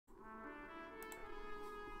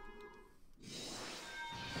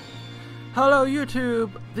Hello YouTube!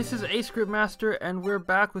 This is Ascriptmaster and we're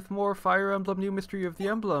back with more Fire Emblem New Mystery of the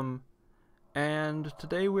Emblem. And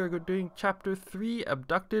today we're doing Chapter 3,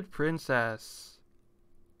 Abducted Princess.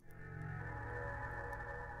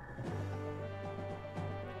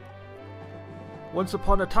 Once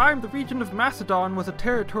upon a time, the region of Macedon was a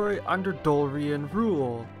territory under Dorian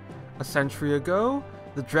rule. A century ago,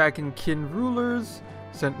 the Dragonkin rulers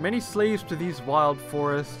sent many slaves to these wild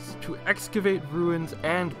forests to excavate ruins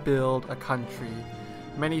and build a country.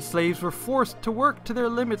 Many slaves were forced to work to their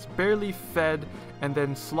limits, barely fed, and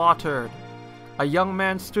then slaughtered. A young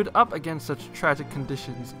man stood up against such tragic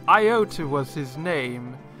conditions. Iota was his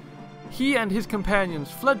name. He and his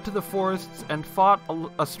companions fled to the forests and fought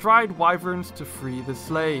astride wyverns to free the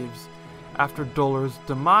slaves. After Dolor's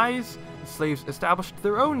demise, the slaves established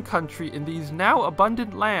their own country in these now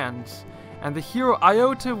abundant lands, and the hero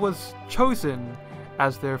Iota was chosen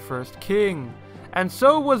as their first king. And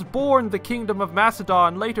so was born the kingdom of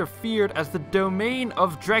Macedon, later feared as the domain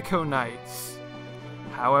of Draconites.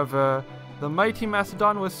 However, the mighty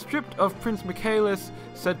Macedon was stripped of Prince Michaelis,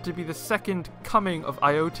 said to be the second coming of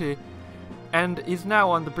Iota, and is now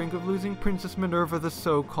on the brink of losing Princess Minerva, the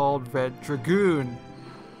so-called Red Dragoon.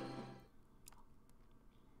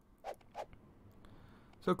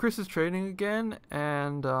 So Chris is training again,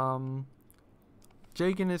 and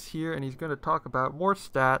Jagan is here, and he's going to talk about more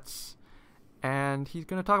stats, and he's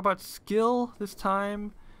going to talk about skill this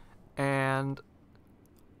time, and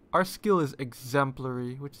our skill is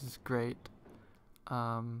exemplary, which is great.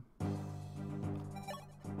 So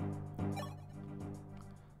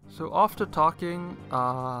off to talking.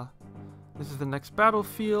 This is the next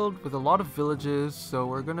battlefield with a lot of villages, so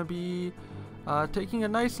we're going to be taking a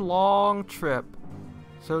nice long trip.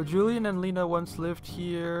 So Julian and Lena once lived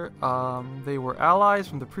here. They were allies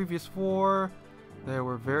from the previous war. They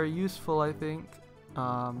were very useful, I think.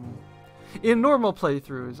 In normal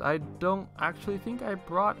playthroughs, I don't actually think I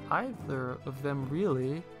brought either of them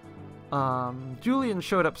really. Julian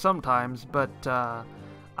showed up sometimes, but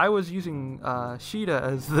I was using Sheeta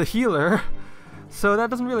as the healer, so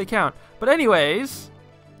that doesn't really count. But anyways,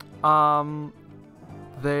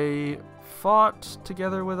 they fought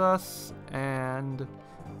together with us, and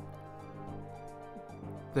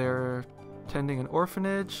they're tending an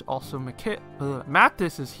orphanage. Also,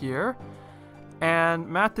 Mattis is here, and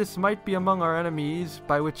Mattis might be among our enemies,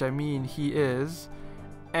 by which I mean he is.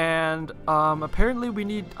 And apparently we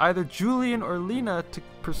need either Julian or Lena to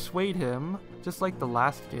persuade him, just like the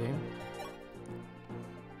last game.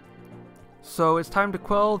 So it's time to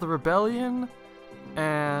quell the rebellion,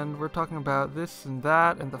 and we're talking about this and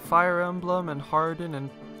that, and the Fire Emblem, and Hardin,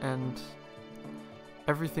 and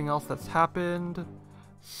everything else that's happened.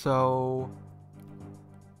 So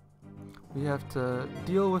we have to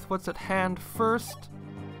deal with what's at hand first.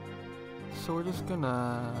 So we're just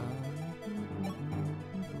gonna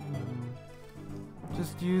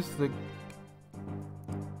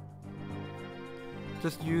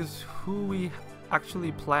use who we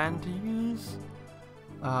actually plan to use.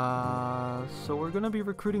 So we're gonna be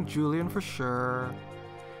recruiting Julian for sure,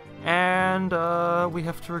 and we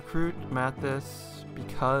have to recruit Mattis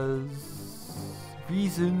because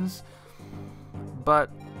reasons, but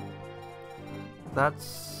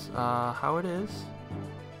that's how it is.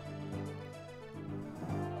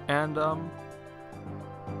 And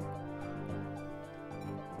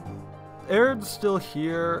Aaron's still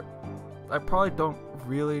here. I probably don't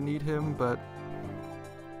really need him, but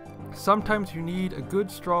sometimes you need a good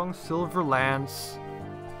strong silver lance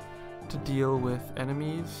to deal with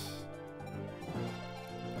enemies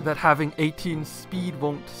that having 18 speed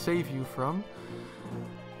won't save you from.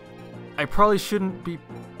 I probably shouldn't be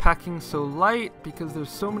packing so light because there's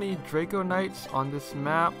so many Draconites on this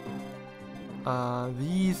map.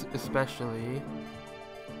 These especially.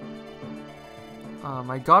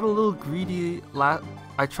 I got a little greedy.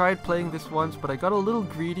 I tried playing this once, but I got a little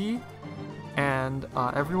greedy, and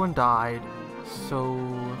everyone died. So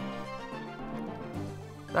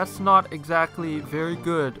that's not exactly very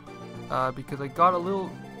good, because I got a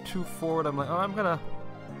little too forward. I'm like, oh, I'm gonna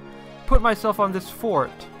put myself on this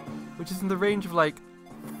fort, which is in the range of like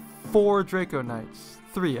 4 Draconites.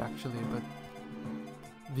 3 actually, but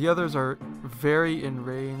the others are very in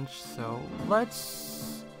range, so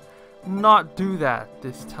let's not do that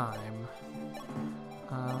this time.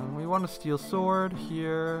 We want a steel sword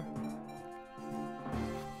here.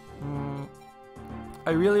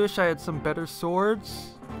 I really wish I had some better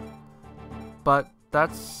swords, but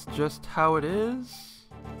that's just how it is.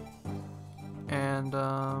 And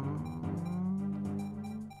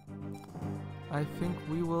I think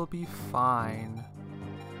we will be fine.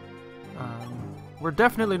 We're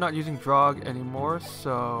definitely not using Drog anymore,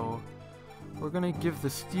 so we're gonna give the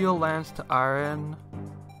Steel Lance to Iron.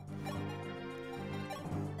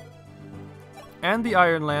 And the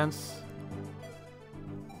Iron Lance.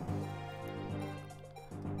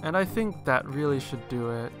 And I think that really should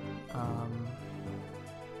do it.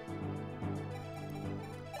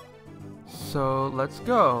 So let's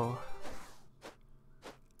go.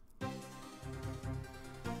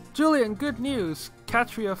 Julian, good news!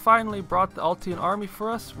 Katria finally brought the Altian army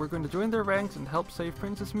for us. We're going to join their ranks and help save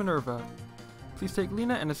Princess Minerva. Please take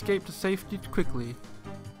Lena and escape to safety quickly.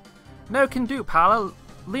 No can do, Pala.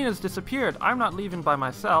 Lena's disappeared. I'm not leaving by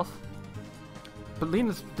myself. But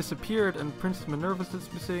Lena's disappeared and Princess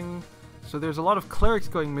Minerva's missing. So there's a lot of clerics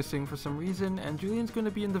going missing for some reason, and Julian's going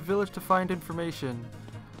to be in the village to find information.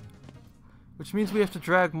 Which means we have to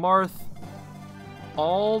drag Marth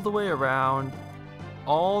all the way around.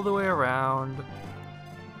 All the way around,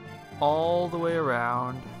 all the way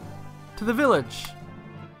around to the village.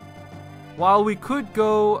 While we could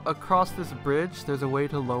go across this bridge, there's a way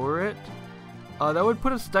to lower it. That would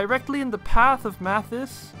put us directly in the path of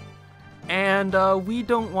Mathis, and we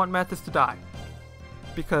don't want Mathis to die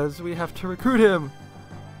because we have to recruit him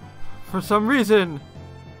for some reason.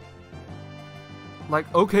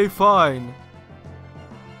 Like, okay, fine.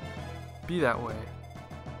 Be that way.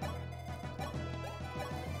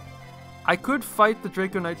 I could fight the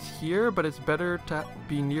Draco Knights here, but it's better to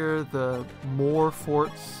be near the more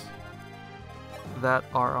forts that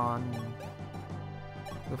are on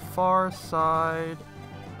the far side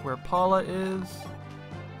where Paula is.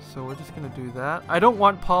 So we're just going to do that. I don't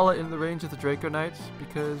want Paula in the range of the Draco Knights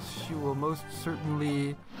because she will most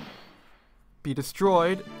certainly be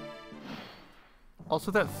destroyed.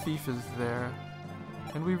 Also, that thief is there.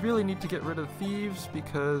 And we really need to get rid of thieves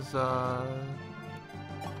because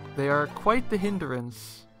they are quite the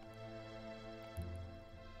hindrance.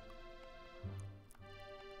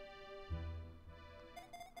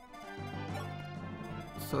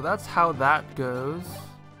 So that's how that goes.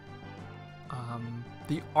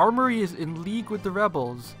 The armory is in league with the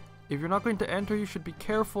rebels. If you're not going to enter, you should be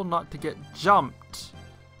careful not to get jumped.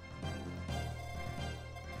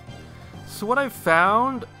 So what I've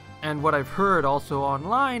found, and what I've heard also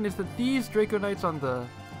online, is that these Draco Knights on the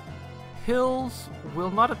hills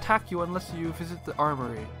will not attack you unless you visit the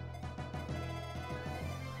armory.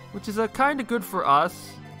 Which is kind of good for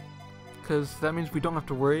us, because that means we don't have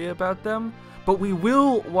to worry about them. But we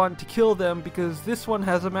will want to kill them because this one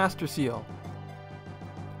has a Master Seal.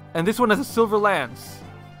 And this one has a Silver Lance.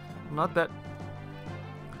 Not that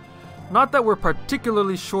we're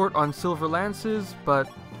particularly short on Silver Lances, but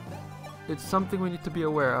it's something we need to be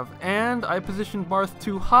aware of. And I positioned Marth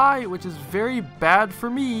too high, which is very bad for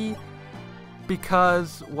me.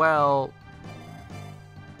 Because, well,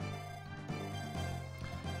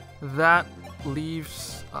 that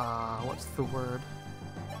leaves, what's the word?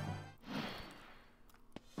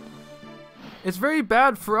 It's very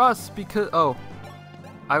bad for us because, oh,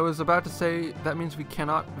 I was about to say that means we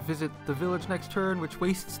cannot visit the village next turn, which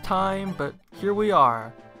wastes time, but here we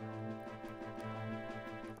are.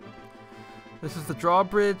 This is the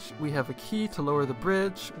drawbridge. We have a key to lower the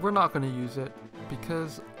bridge. We're not going to use it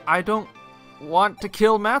because I don't want to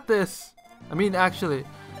kill Mathis. I mean, actually,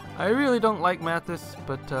 I really don't like Mathis,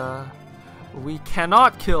 but we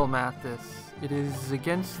cannot kill Mathis. It is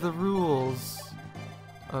against the rules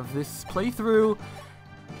of this playthrough,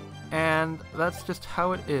 and that's just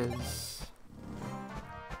how it is.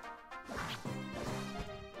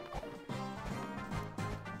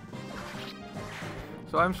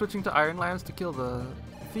 So I'm switching to Iron Lance to kill the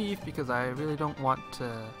thief because I really don't want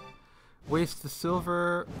to waste the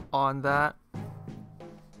silver on that.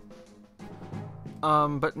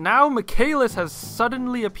 But now Michaelis has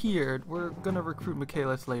suddenly appeared. We're gonna recruit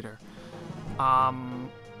Michaelis later.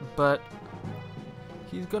 But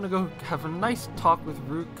he's gonna go have a nice talk with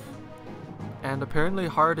Rook, and apparently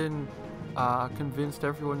Hardin convinced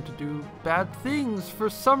everyone to do bad things for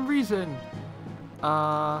some reason.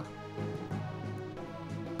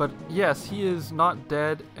 But yes, he is not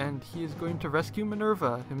dead, and he is going to rescue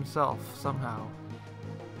Minerva himself somehow.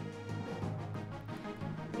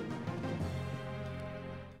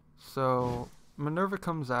 So Minerva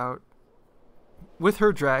comes out with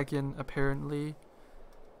her dragon, apparently.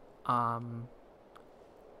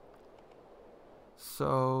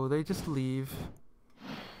 So they just leave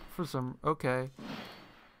for some, okay.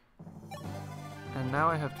 And now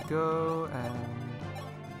I have to go and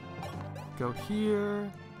go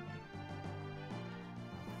here.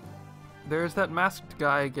 There's that masked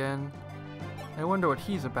guy again. I wonder what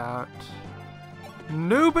he's about.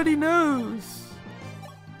 Nobody knows!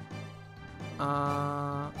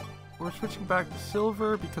 We're switching back to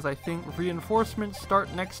silver because I think reinforcements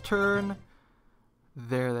start next turn.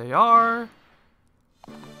 There they are.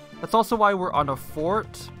 That's also why we're on a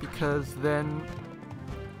fort, because then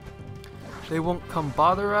they won't come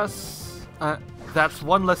bother us. That's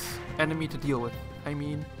one less enemy to deal with. I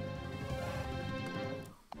mean,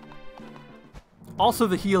 also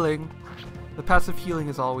the healing. The passive healing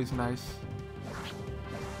is always nice.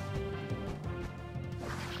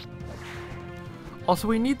 Also,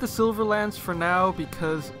 we need the silver lance for now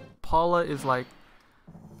because Paula is like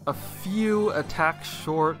a few attacks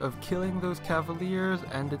short of killing those cavaliers,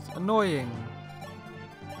 and it's annoying.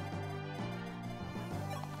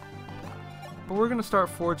 But we're gonna start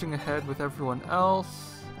forging ahead with everyone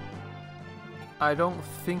else. I don't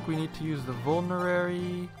think we need to use the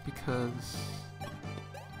vulnerary because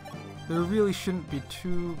there really shouldn't be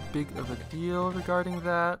too big of a deal regarding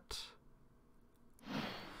that.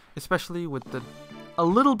 Especially with a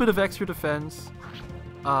little bit of extra defense.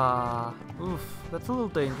 Oof, that's a little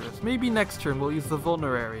dangerous. Maybe next turn we'll use the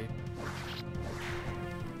vulnerary.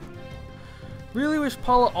 Really wish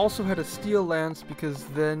Paula also had a steel lance because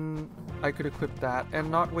then I could equip that and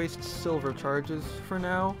not waste silver charges for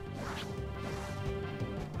now.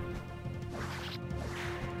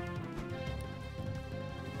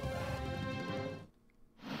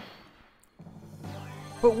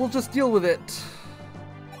 But we'll just deal with it.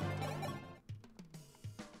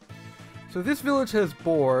 So this village has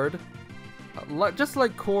board. Just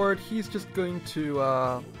like Cord, he's just going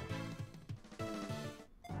to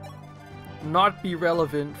not be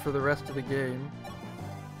relevant for the rest of the game.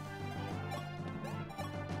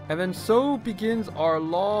 And then so begins our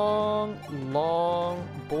long,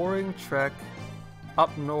 boring trek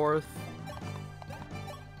up north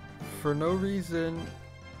for no reason,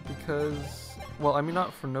 because, well, I mean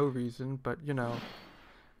not for no reason, but you know,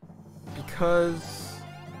 because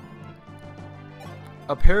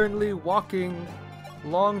apparently walking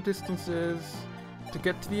long distances to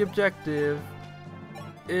get to the objective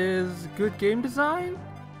is good game design?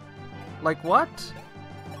 Like what?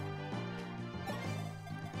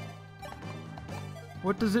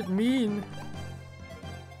 What does it mean?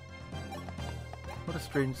 What a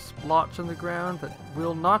strange splotch on the ground that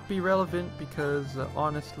will not be relevant because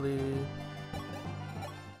honestly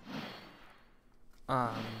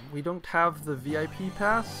we don't have the VIP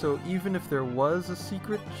pass, so even if there was a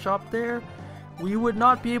secret shop there, we would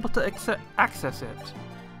not be able to access it.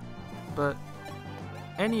 But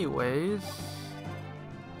anyways,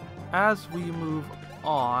 as we move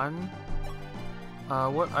on,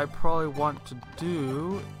 what I probably want to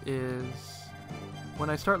do is, when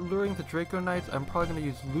I start luring the Draco Knights, I'm probably going to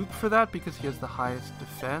use Luke for that because he has the highest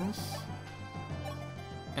defense.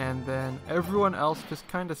 And then everyone else just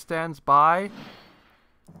kind of stands by.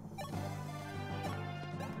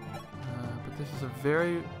 But this is a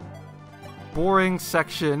very boring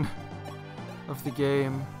section of the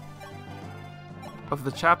game. Of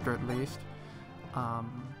the chapter, at least.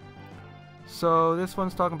 So this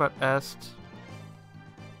one's talking about Est.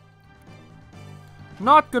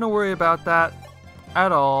 Not gonna worry about that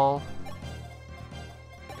at all.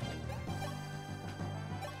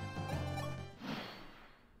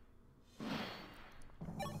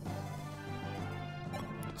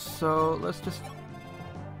 So let's just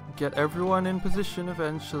get everyone in position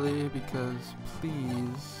eventually, because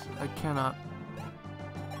please, I cannot.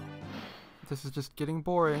 This is just getting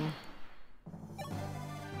boring.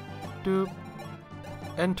 Doop.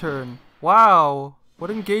 End turn. Wow! What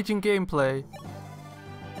engaging gameplay.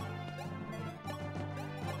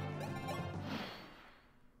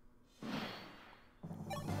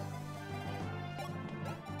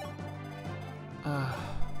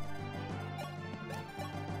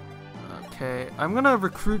 Okay, I'm gonna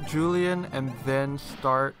recruit Julian and then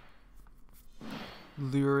start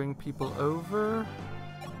luring people over.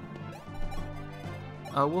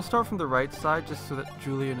 We'll start from the right side just so that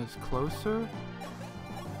Julian is closer.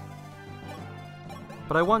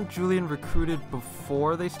 But I want Julian recruited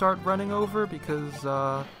before they start running over because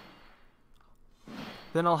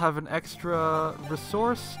then I'll have an extra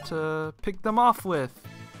resource to pick them off with.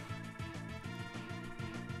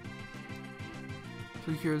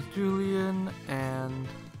 So here's Julian, and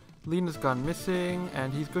Lena's gone missing,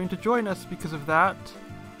 and he's going to join us because of that.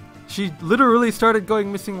 She literally started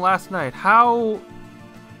going missing last night. How?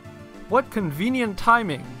 What convenient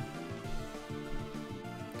timing.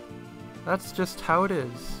 That's just how it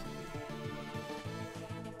is.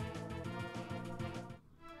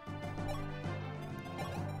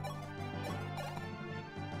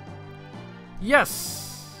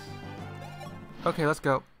 Yes! Okay, let's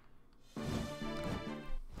go.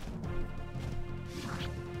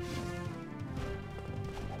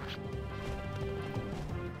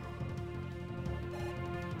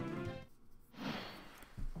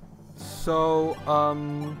 So,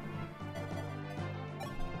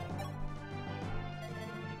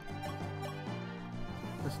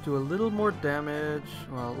 let's do a little more damage.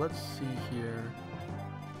 Well, let's see here.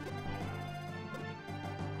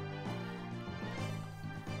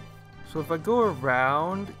 So if I go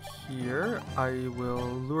around here, I will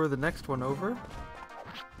lure the next one over.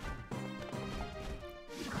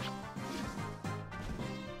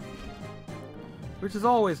 Which is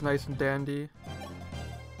always nice and dandy.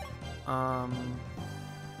 I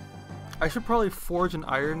should probably forge an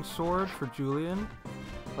iron sword for Julian,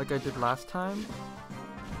 like I did last time.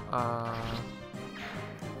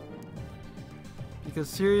 Because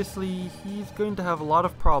seriously, he's going to have a lot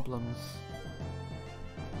of problems.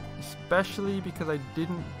 Especially because I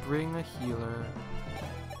didn't bring a healer.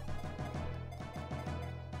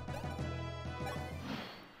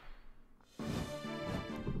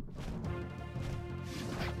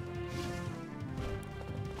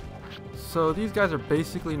 So these guys are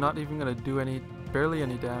basically not even going to do barely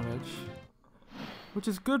any damage. Which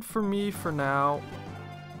is good for me for now.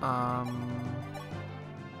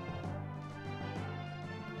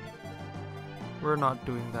 We're not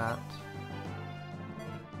doing that.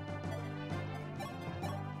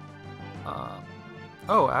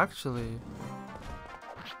 Oh, actually,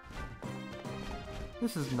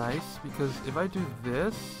 this is nice because if I do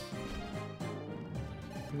this,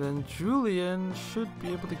 then Julian should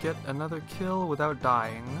be able to get another kill without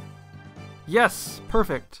dying. Yes!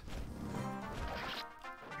 Perfect!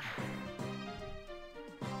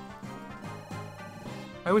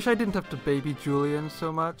 I wish I didn't have to baby Julian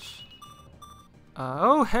so much.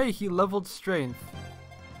 Oh hey, he leveled strength.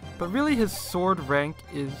 But really his sword rank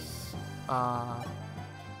is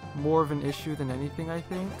more of an issue than anything, I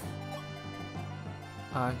think.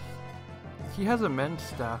 He has a mend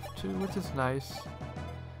staff too, which is nice.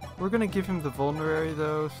 We're gonna give him the vulnerary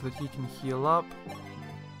though, so that he can heal up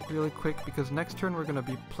really quick, because next turn we're gonna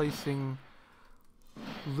be placing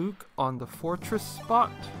Luke on the fortress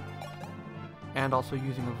spot, and also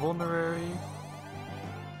using a vulnerary.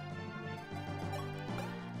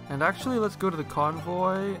 And actually, let's go to the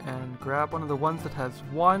convoy and grab one of the ones that has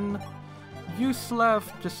one use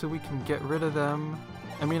left, just so we can get rid of them.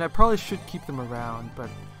 I mean, I probably should keep them around, but,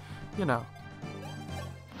 you know.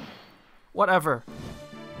 Whatever.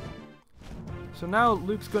 So now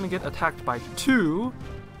Luke's going to get attacked by 2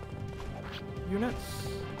 units,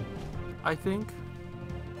 I think.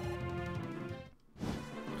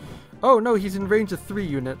 Oh no, he's in range of 3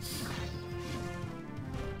 units.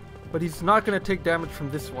 But he's not going to take damage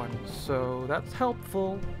from this one, so that's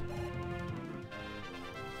helpful.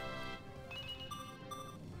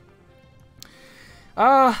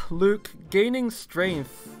 Ah, Luke, gaining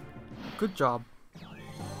strength. Good job.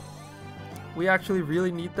 We actually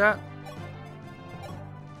really need that.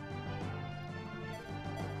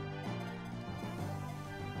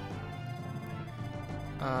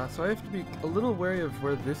 So I have to be a little wary of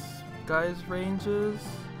where this guy's range is.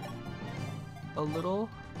 A little.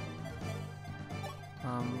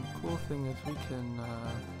 Cool thing is we can,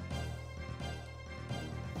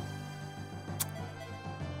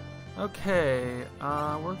 okay,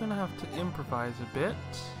 we're gonna have to improvise a bit,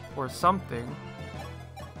 or something.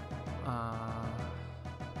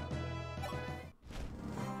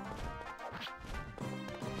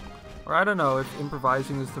 Or I don't know if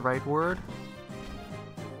improvising is the right word.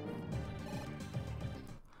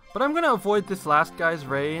 But I'm gonna avoid this last guy's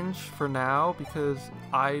range for now, because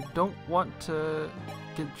I don't want to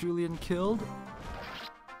get Julian killed.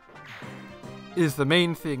 Is the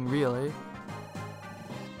main thing, really.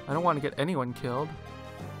 I don't want to get anyone killed.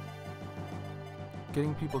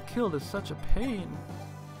 Getting people killed is such a pain.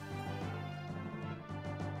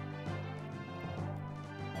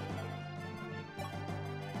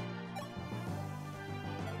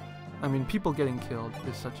 I mean, people getting killed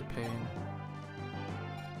is such a pain.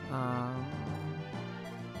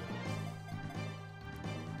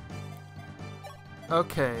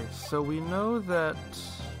 Okay, so we know that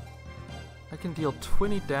I can deal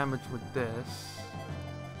 20 damage with this.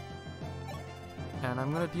 And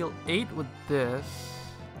I'm gonna deal 8 with this.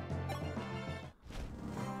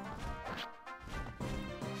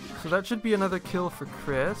 So that should be another kill for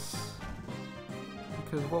Chris.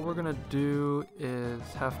 Because what we're gonna do is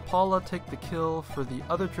have Paula take the kill for the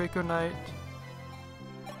other Draco Knight.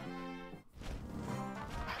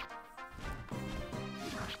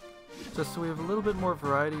 Just so we have a little bit more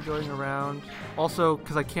variety going around. Also,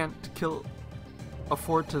 because I can't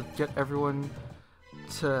afford to get everyone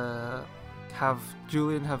to have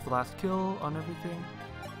Julian have the last kill on everything.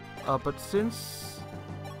 But since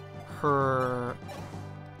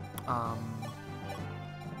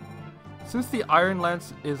Since the Iron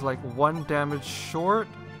Lance is like 1 damage short,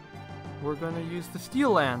 we're gonna use the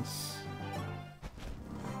Steel Lance.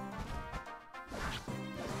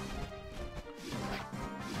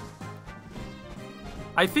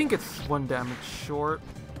 I think it's 1 damage short.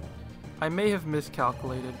 I may have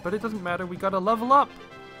miscalculated, but it doesn't matter, we gotta level up!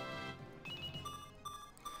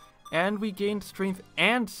 And we gained strength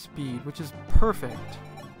and speed, which is perfect.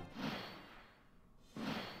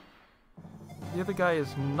 The other guy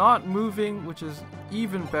is not moving, which is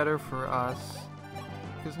even better for us.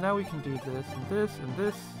 Because now we can do this, and this, and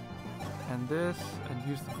this, and this, and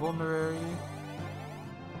use the vulnerary.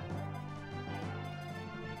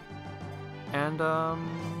 And,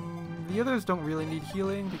 the others don't really need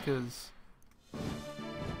healing, because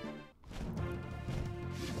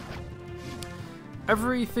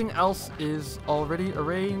everything else is already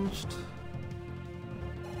arranged.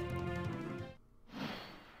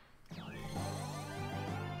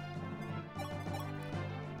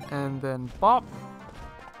 And then bop.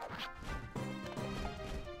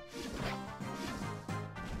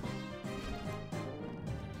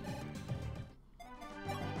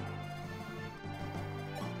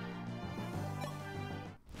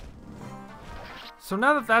 So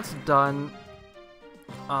now that that's done,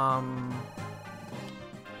 I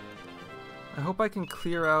hope I can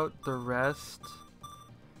clear out the rest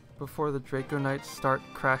before the Draco Knights start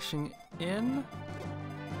crashing in.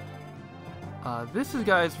 This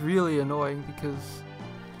guy is really annoying because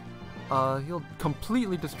he'll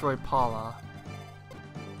completely destroy Paula.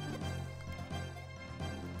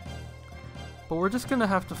 But we're just gonna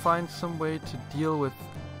have to find some way to deal with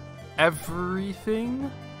everything.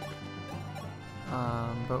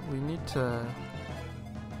 But we need to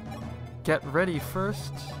get ready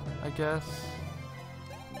first, I guess.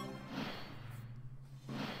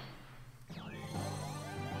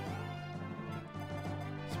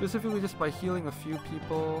 Specifically just by healing a few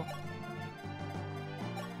people.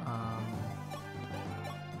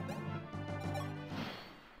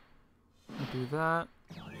 Do that.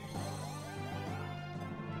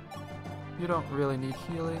 You don't really need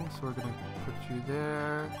healing, so we're gonna put you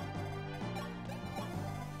there.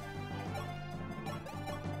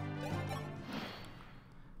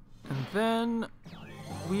 And then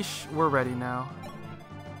we're ready now.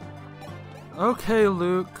 Okay,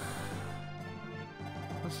 Luke.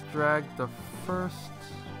 Let's drag the first...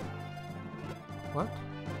 What?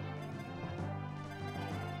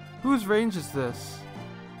 Whose range is this?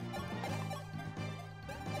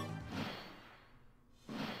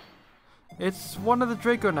 It's one of the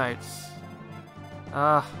Draco Knights.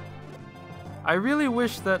 I really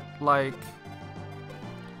wish that, like...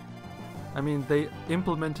 I mean, they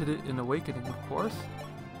implemented it in Awakening, of course.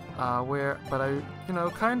 But you know,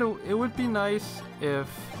 kind of, it would be nice if...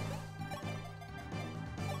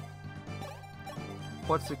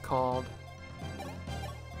 What's it called?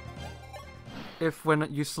 If when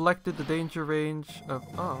you selected the danger range of...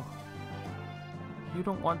 Oh. You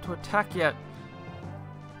don't want to attack yet.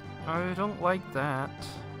 I don't like that.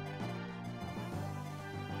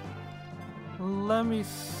 Let me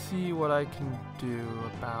see what I can do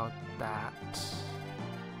about that.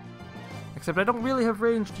 Except I don't really have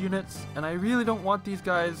ranged units, and I really don't want these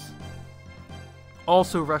guys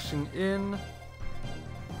also rushing in.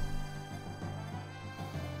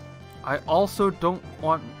 I also don't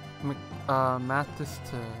want Mathis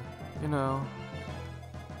to, you know,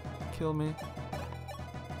 kill me.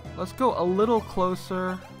 Let's go a little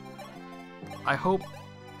closer. I hope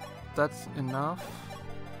that's enough.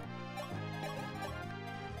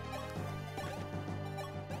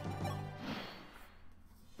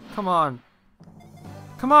 Come on.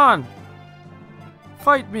 Come on!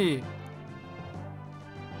 Fight me!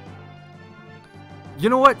 You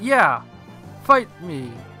know what? Yeah! Fight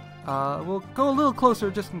me! We'll go a little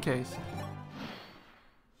closer just in case.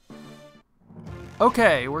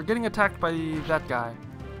 Okay, we're getting attacked by that guy.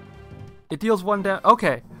 It deals 1 damage.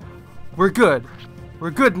 Okay. We're good.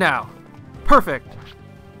 We're good now. Perfect.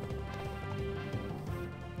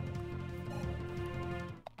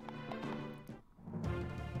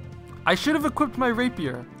 I should have equipped my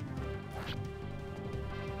rapier.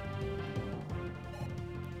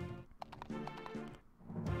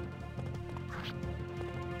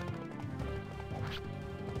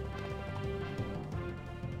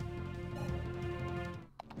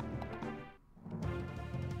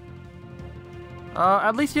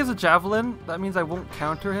 At least he has a javelin. That means I won't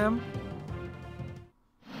counter him.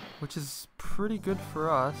 Which is pretty good for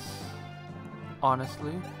us,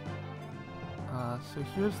 honestly. So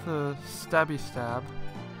here's the stabby stab.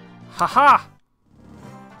 Haha!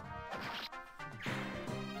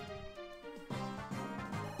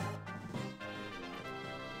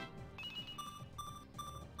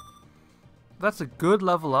 That's a good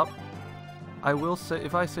level up. I will say,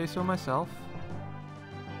 if I say so myself.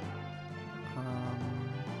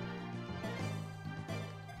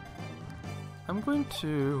 I'm going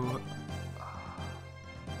to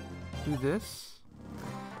do this.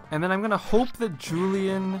 And then I'm going to hope that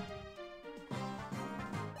Julian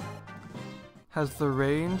has the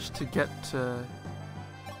range to get to...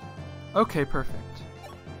 Okay, perfect.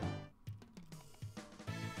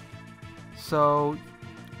 So,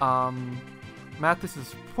 Mathis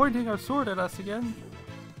is pointing our sword at us again.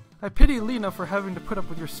 I pity Lena for having to put up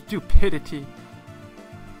with your stupidity.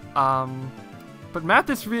 But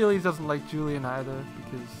Mathis really doesn't like Julian either,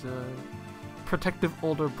 because, protective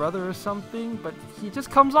older brother or something, but he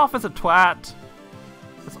just comes off as a twat.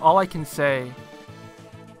 That's all I can say.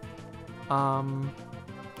 Lena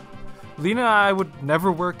and I would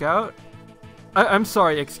never work out. I'm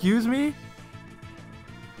sorry, excuse me?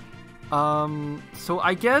 So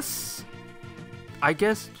I guess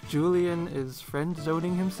Julian is friend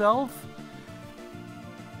zoning himself,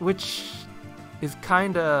 which is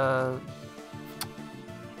kinda...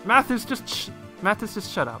 Mathis, just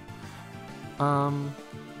shut up.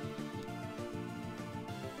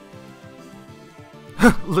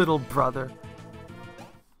 Little brother.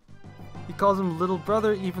 He calls him little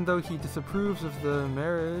brother even though he disapproves of the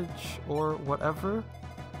marriage or whatever.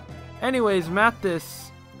 Anyways,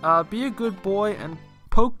 Mathis, be a good boy and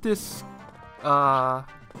poke this a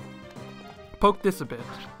bit.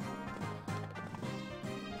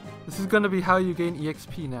 This is gonna be how you gain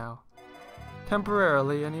EXP now.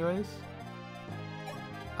 Temporarily, anyways.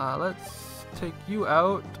 Let's take you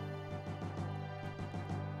out.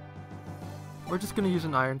 We're just gonna use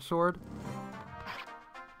an iron sword.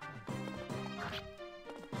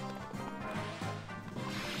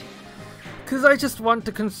 Cause I just want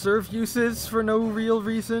to conserve uses for no real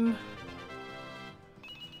reason.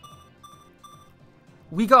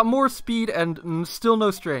 We got more speed and still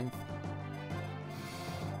no strength.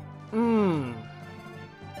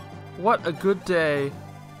 What a good day.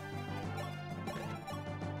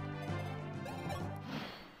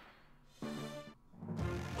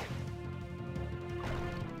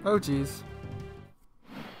 Oh geez.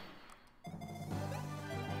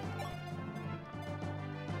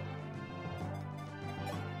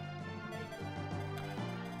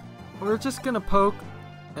 We're just gonna poke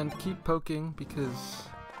and keep poking because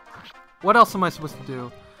what else am I supposed to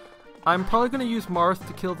do? I'm probably gonna use Marth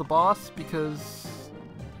to kill the boss because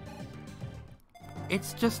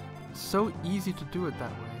it's just so easy to do it that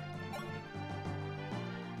way.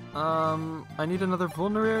 I need another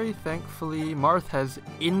vulnerary. Thankfully, Marth has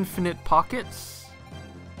infinite pockets,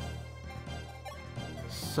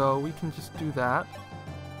 so we can just do that.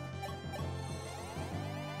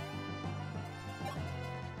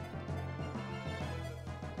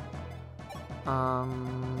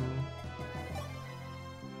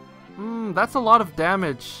 That's a lot of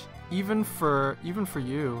damage, even for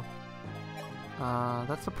you.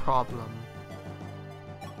 That's a problem.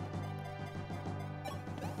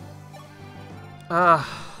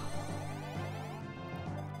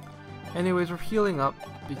 Anyways, we're healing up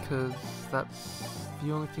because that's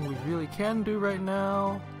the only thing we really can do right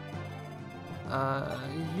now.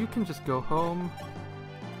 You can just go home.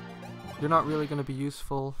 You're not really going to be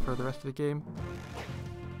useful for the rest of the game.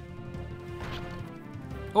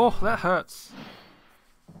 Oh, that hurts.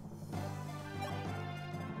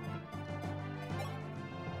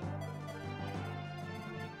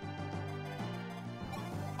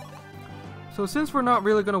 So since we're not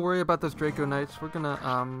really going to worry about those Draco Knights, we're going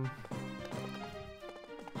to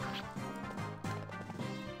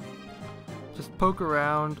just poke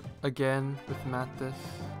around again with Mathis.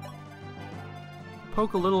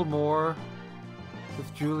 Poke a little more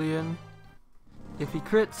with Julian. If he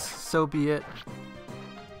crits, so be it.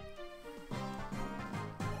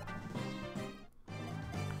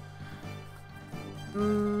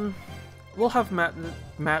 We'll have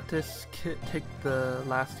Mathis take the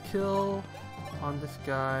last kill on this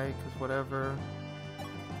guy, because whatever.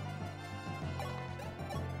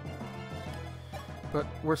 But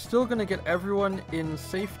we're still gonna get everyone in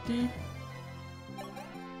safety.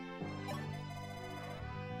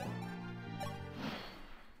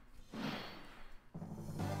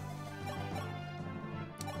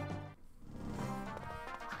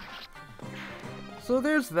 So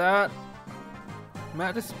there's that.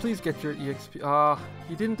 Mathis, please get your EXP.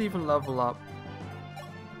 He didn't even level up.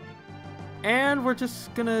 And we're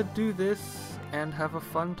just gonna do this and have a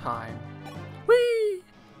fun time. Whee!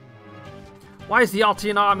 Why is the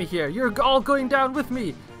Altian army here? You're all going down with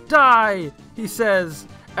me! Die! He says,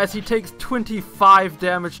 as he takes 25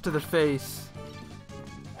 damage to the face.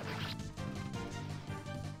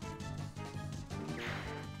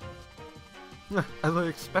 As I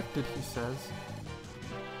expected, he says.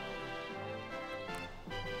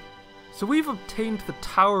 So we've obtained the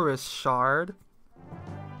Taurus shard,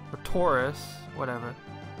 or Taurus, whatever,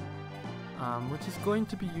 which is going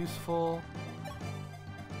to be useful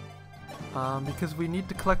because we need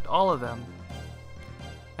to collect all of them.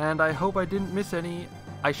 And I hope I didn't miss any.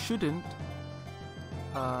 I shouldn't.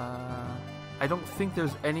 I don't think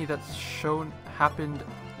there's any that's happened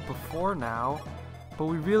before now, but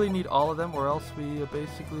we really need all of them or else we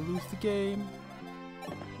basically lose the game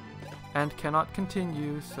and cannot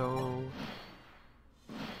continue, so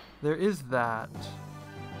there is that.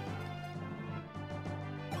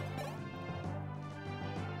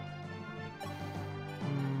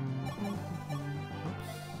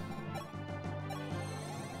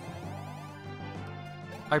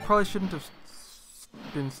 I probably shouldn't have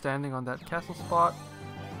been standing on that castle spot,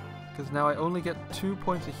 because now I only get 2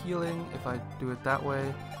 points of healing if I do it that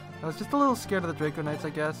way. I was just a little scared of the Draco Knights, I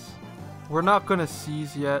guess. We're not gonna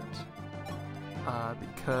seize yet,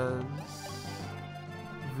 because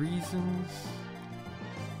reasons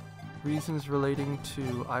relating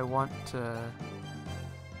to I want to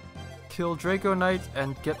kill Draco Knights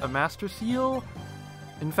and get a Master Seal.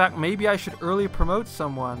 In fact, maybe I should early promote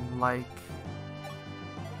someone, like,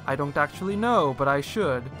 I don't actually know, but I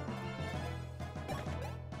should.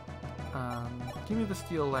 Give me the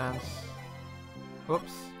Steel Lance.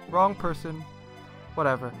 Oops, wrong person.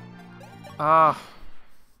 Whatever.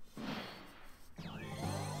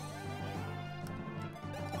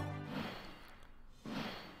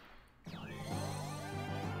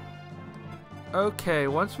 Okay,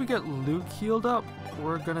 once we get Luke healed up,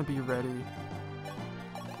 we're gonna be ready.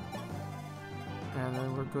 And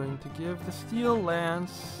then we're going to give the Steel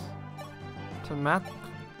Lance to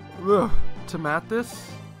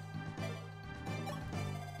Mathis,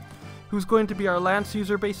 who's going to be our lance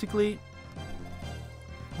user basically.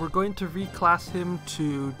 We're going to reclass him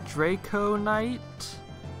to Draco Knight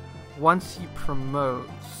once he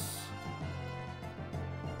promotes.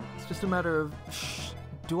 It's just a matter of,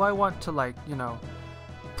 do I want to, like, you know,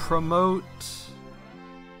 promote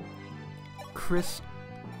Chris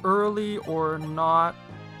early or not?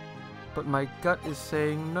 But my gut is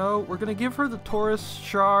saying no. We're gonna give her the Taurus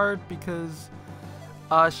shard because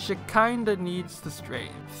she kinda needs the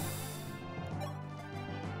strength.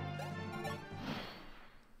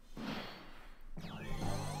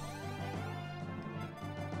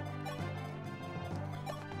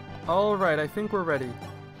 Alright, I think we're ready.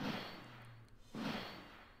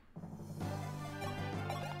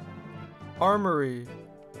 Armory.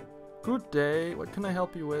 Good day. What can I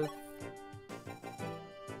help you with?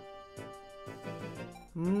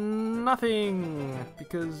 Nothing,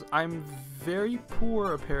 because I'm very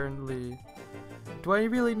poor apparently. Do I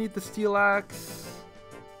really need the steel axe?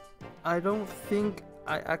 I don't think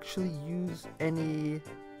I actually use any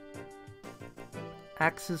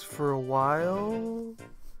axes for a while.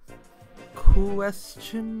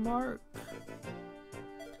 Question mark?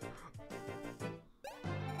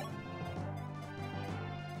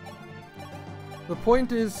 The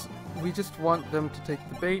point is, we just want them to take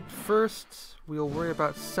the bait first. We'll worry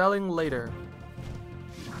about selling later.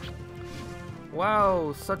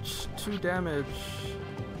 Wow, such 2 damage.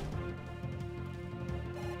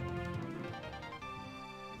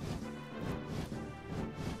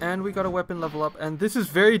 And we got a weapon level up, and this is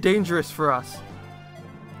very dangerous for us.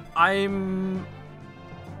 I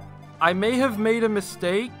may have made a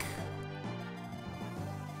mistake.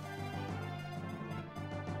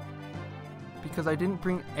 Because I didn't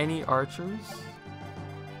bring any archers.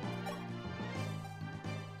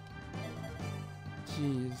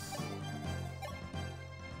 Jeez.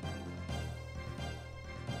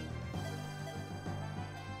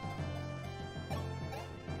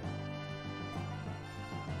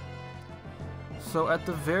 So at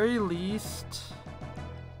the very least,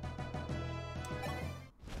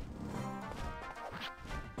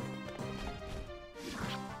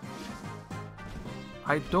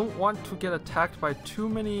 I don't want to get attacked by too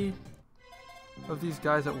many of these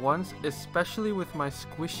guys at once, especially with my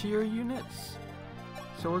squishier units.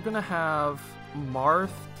 So we're gonna have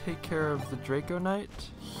Marth take care of the Draco Knight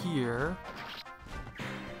here.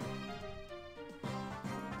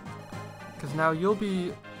 Because now you'll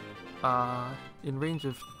be in range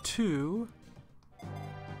of 2.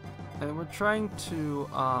 And we're trying to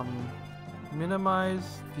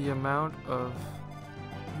minimize the amount of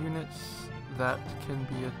units that can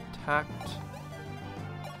be attacked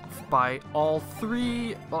by all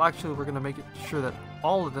 3. Well, actually, we're gonna make it sure that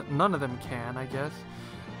none of them can, I guess.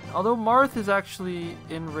 Although Marth is actually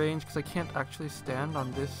in range because I can't actually stand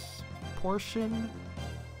on this portion.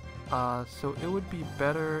 So it would be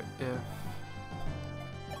better if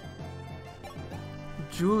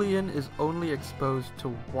Julian is only exposed to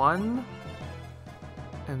 1,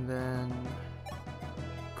 and then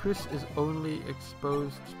Chris is only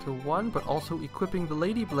exposed to 1, but also equipping the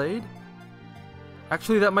Lady Blade.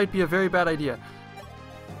 Actually, that might be a very bad idea.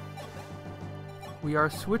 We are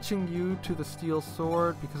switching you to the Steel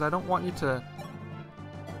Sword because I don't want you to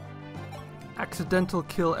accidental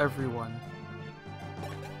kill everyone.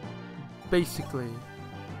 Basically.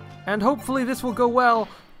 And hopefully this will go well.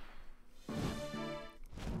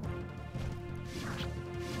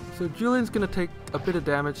 So Julian's gonna take a bit of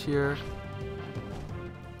damage here,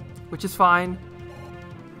 which is fine.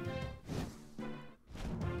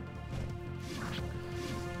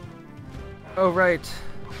 Oh, right.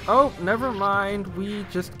 Oh, never mind. We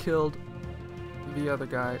just killed the other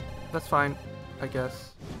guy. That's fine, I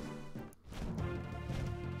guess.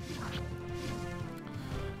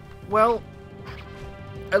 Well,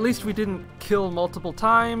 at least we didn't kill multiple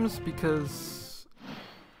times because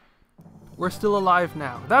we're still alive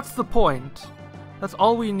now. That's the point. That's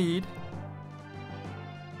all we need.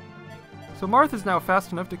 So Martha's now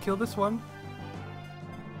fast enough to kill this one.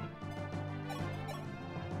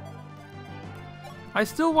 I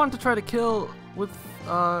still want to try to kill with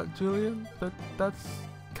Julian, but that's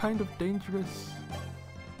kind of dangerous.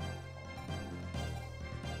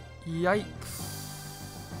 Yikes.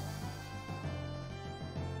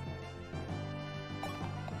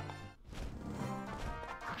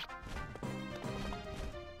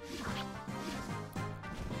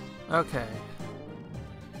 Okay.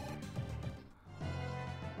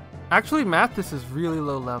 Actually, Mathis is really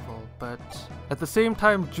low level, but at the same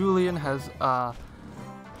time, Julian has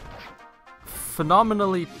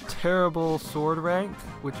phenomenally terrible sword rank,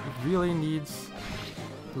 which really needs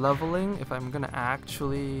leveling if I'm gonna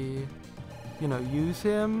actually, you know, use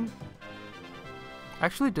him.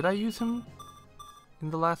 Actually, did I use him in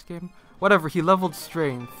the last game? Whatever, he leveled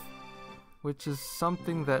strength, which is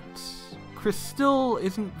something that Chris still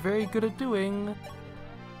isn't very good at doing.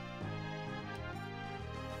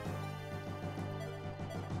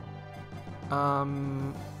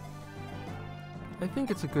 I think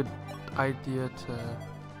it's a good idea to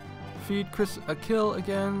feed Chris a kill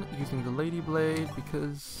again using the Lady Blade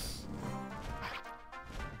because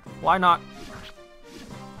why not?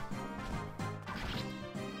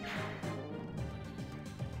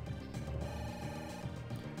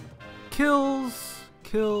 Kills,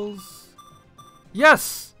 kills.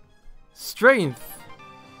 Yes! Strength.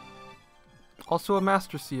 Also a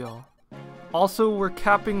Master Seal. Also, we're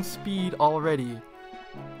capping speed already.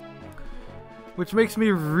 Which makes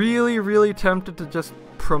me really, really tempted to just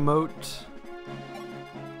promote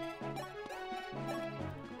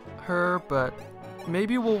her, but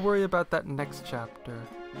maybe we'll worry about that next chapter.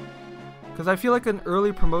 Because I feel like an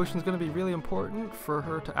early promotion is going to be really important for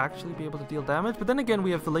her to actually be able to deal damage. But then again,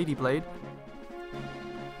 we have the Lady Blade,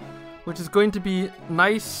 which is going to be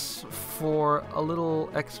nice for a little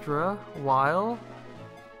extra while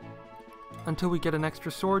until we get an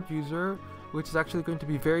extra sword user, which is actually going to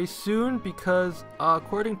be very soon because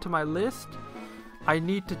according to my list, I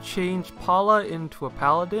need to change Paula into a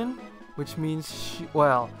paladin, which means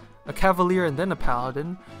well, a cavalier and then a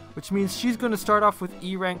paladin, which means she's going to start off with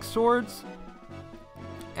E rank swords,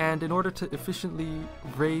 and in order to efficiently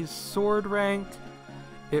raise sword rank,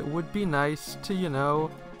 it would be nice to, you know,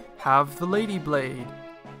 have the Lady Blade.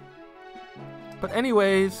 But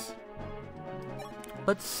anyways,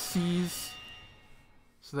 let's seize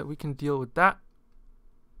so that we can deal with that.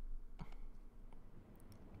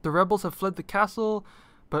 The rebels have fled the castle,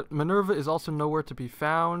 but Minerva is also nowhere to be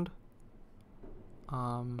found.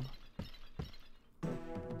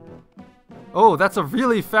 Oh, that's a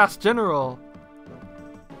really fast general!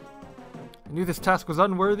 I knew this task was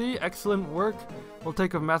unworthy. Excellent work. We'll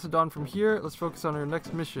take a Macedon from here. Let's focus on our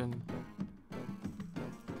next mission.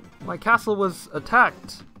 My castle was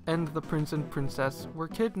attacked, and the prince and princess were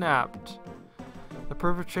kidnapped. The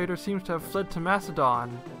perpetrator seems to have fled to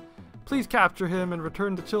Macedon. Please capture him and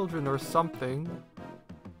return the children or something.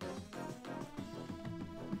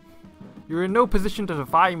 You're in no position to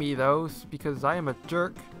defy me, though, because I am a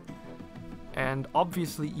jerk. And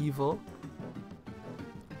obviously evil.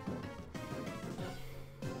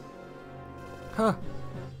 Huh.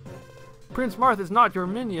 Prince Marth is not your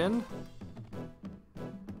minion.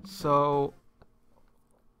 So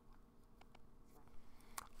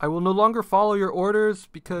I will no longer follow your orders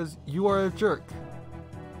because you are a jerk.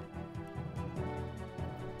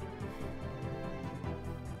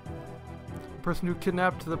 The person who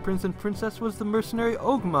kidnapped the prince and princess was the mercenary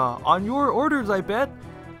Ogma. On your orders, I bet.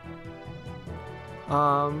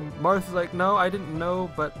 Martha's like, no, I didn't know,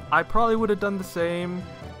 but I probably would have done the same.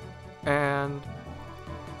 And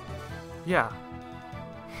yeah.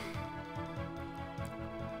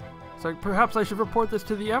 It's like, perhaps I should report this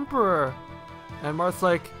to the Emperor. And Martha's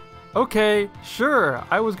like, okay, sure,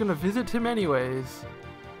 I was gonna visit him anyways.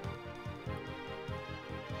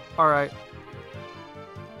 Alright.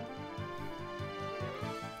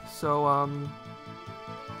 So,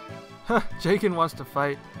 Jagan wants to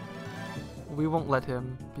fight. We won't let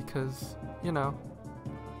him, because, you know.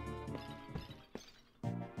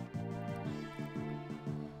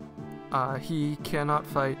 He cannot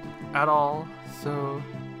fight at all, so...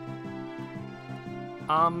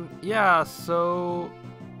 yeah, so...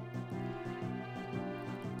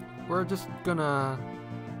 We're just gonna...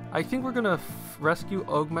 I think we're gonna rescue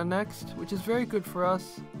Ogma next, which is very good for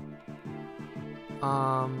us.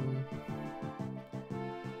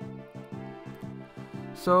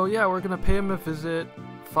 So yeah, we're gonna pay him a visit,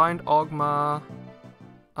 find Ogma.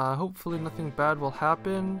 Hopefully nothing bad will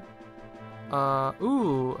happen.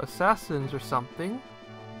 Ooh, assassins or something.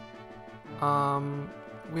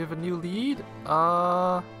 We have a new lead.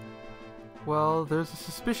 Well, there's a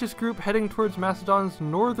suspicious group heading towards Macedon's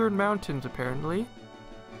northern mountains, apparently.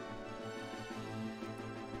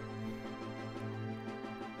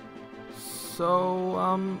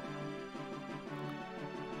 So,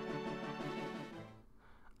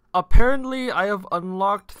 apparently I have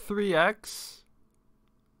unlocked 3x,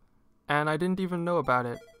 and I didn't even know about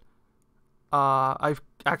it. I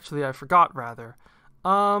forgot, rather.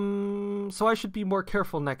 So I should be more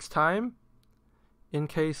careful next time, in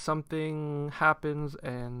case something happens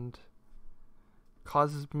and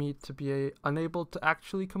causes me to be unable to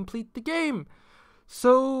actually complete the game.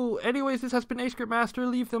 So, anyways, this has been Ascriptmaster.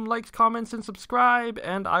 Leave them likes, comments, and subscribe,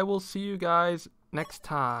 and I will see you guys next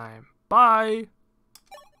time. Bye!